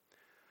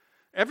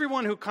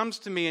 Everyone who comes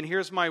to me and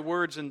hears my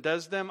words and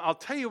does them, I'll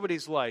tell you what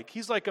he's like.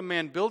 He's like a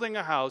man building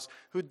a house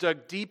who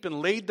dug deep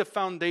and laid the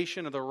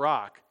foundation of the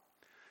rock.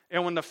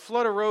 And when the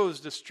flood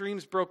arose, the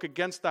streams broke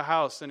against the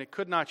house, and it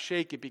could not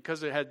shake it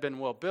because it had been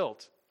well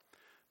built.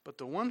 But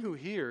the one who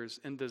hears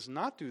and does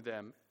not do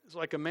them is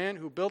like a man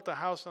who built a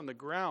house on the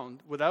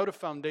ground without a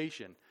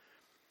foundation.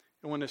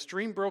 And when the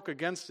stream broke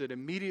against it,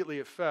 immediately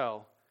it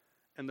fell,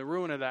 and the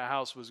ruin of that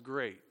house was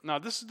great. Now,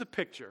 this is the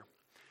picture.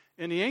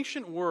 In the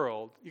ancient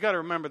world, you got to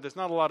remember there's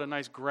not a lot of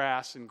nice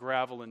grass and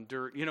gravel and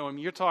dirt.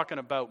 You're talking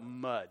about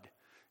mud.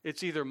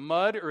 It's either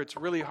mud or it's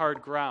really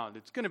hard ground.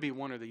 It's going to be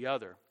one or the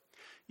other.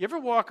 You ever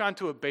walk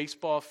onto a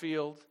baseball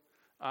field,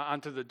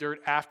 onto the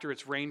dirt after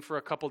it's rained for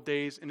a couple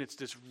days, and it's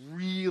this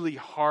really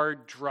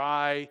hard,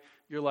 dry,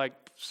 you're like,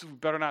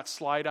 better not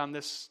slide on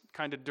this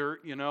kind of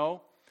dirt,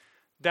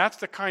 That's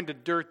the kind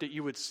of dirt that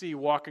you would see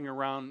walking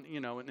around,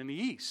 in the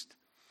East.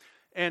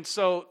 And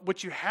so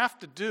what you have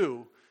to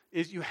do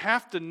is you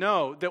have to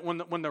know that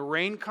when the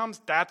rain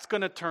comes, that's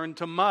going to turn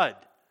to mud.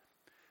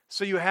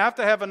 So you have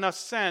to have enough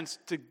sense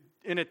to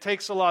and it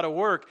takes a lot of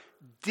work,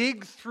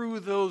 dig through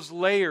those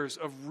layers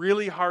of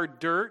really hard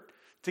dirt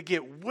to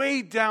get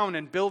way down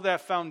and build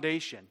that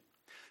foundation.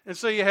 And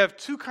so you have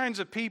two kinds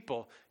of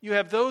people. You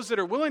have those that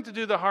are willing to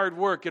do the hard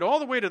work, get all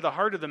the way to the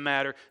heart of the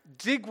matter,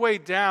 dig way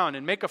down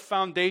and make a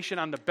foundation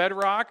on the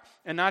bedrock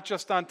and not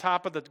just on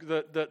top of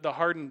the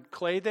hardened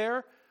clay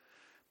there.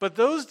 But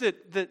those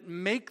that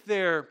make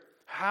their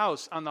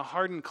house on the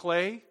hardened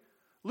clay,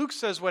 Luke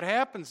says what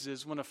happens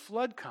is when a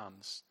flood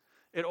comes,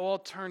 it all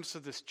turns to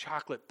this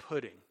chocolate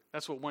pudding.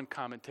 That's what one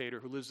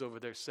commentator who lives over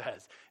there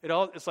says.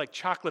 It's like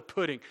chocolate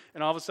pudding,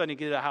 and all of a sudden you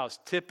get a house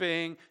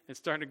tipping and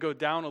starting to go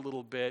down a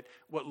little bit.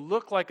 What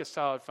looked like a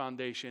solid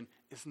foundation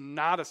is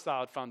not a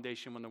solid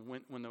foundation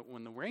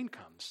when the rain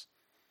comes.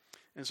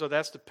 And so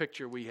that's the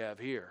picture we have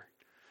here.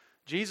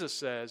 Jesus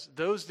says,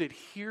 those that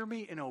hear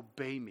me and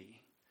obey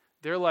me,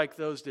 they're like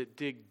those that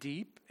dig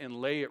deep and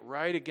lay it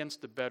right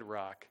against the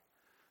bedrock.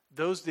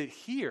 Those that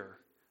hear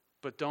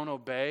but don't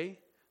obey,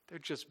 they're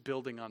just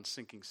building on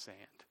sinking sand.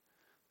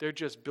 They're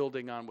just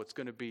building on what's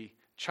going to be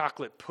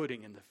chocolate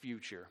pudding in the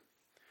future.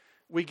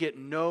 We get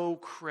no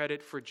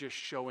credit for just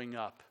showing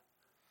up.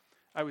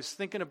 I was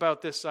thinking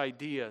about this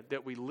idea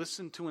that we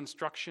listen to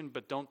instruction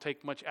but don't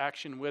take much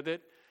action with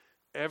it.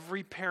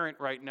 Every parent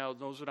right now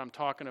knows what I'm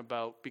talking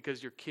about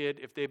because your kid,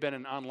 if they've been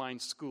in online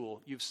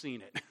school, you've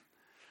seen it.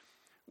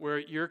 Where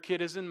your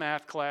kid is in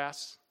math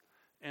class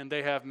and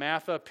they have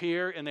math up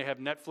here and they have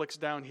Netflix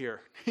down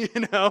here,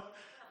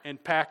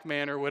 and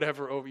Pac-Man or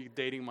whatever,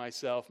 dating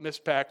myself, Miss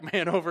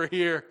Pac-Man over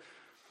here.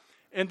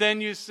 And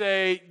then you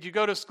say, did you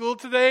go to school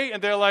today?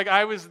 And they're like,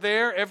 I was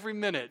there every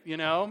minute,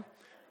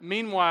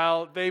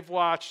 Meanwhile, they've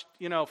watched,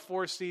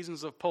 4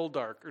 seasons of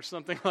Poldark or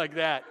something like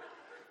that.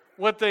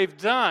 What they've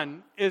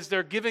done is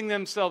they're giving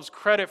themselves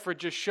credit for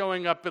just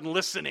showing up and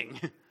listening,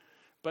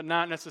 but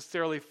not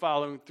necessarily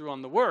following through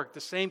on the work.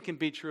 The same can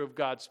be true of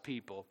God's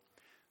people.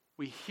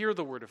 We hear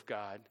the Word of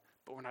God,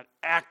 but we're not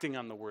acting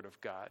on the Word of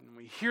God. And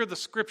we hear the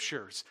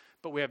Scriptures,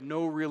 but we have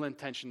no real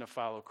intention to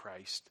follow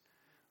Christ.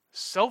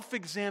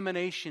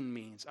 Self-examination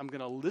means I'm going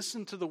to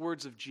listen to the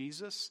words of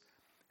Jesus,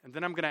 and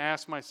then I'm going to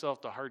ask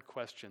myself the hard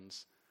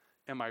questions.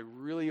 Am I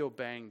really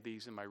obeying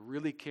these? Am I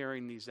really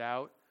carrying these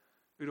out?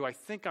 Or do I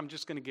think I'm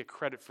just going to get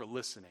credit for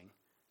listening?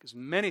 Because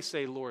many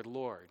say, Lord,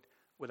 Lord,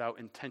 without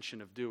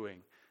intention of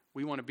doing.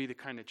 We want to be the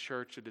kind of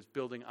church that is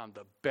building on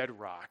the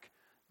bedrock,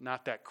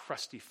 not that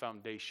crusty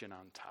foundation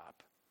on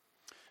top.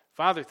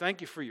 Father, thank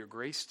you for your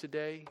grace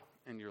today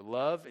and your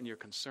love and your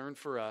concern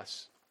for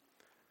us.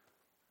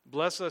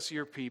 Bless us,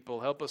 your people.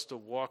 Help us to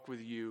walk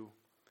with you.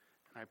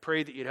 And I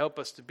pray that you'd help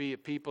us to be a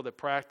people that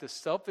practice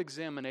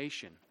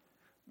self-examination.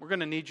 We're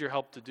going to need your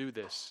help to do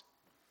this.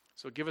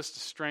 So give us the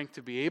strength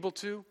to be able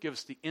to. Give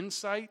us the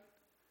insight.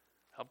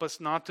 Help us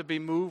not to be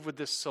moved with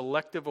this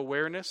selective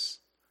awareness.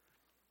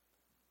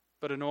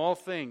 But in all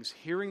things,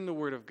 hearing the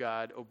Word of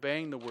God,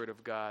 obeying the Word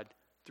of God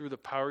through the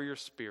power of your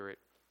Spirit.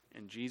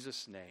 In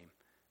Jesus' name,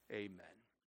 amen.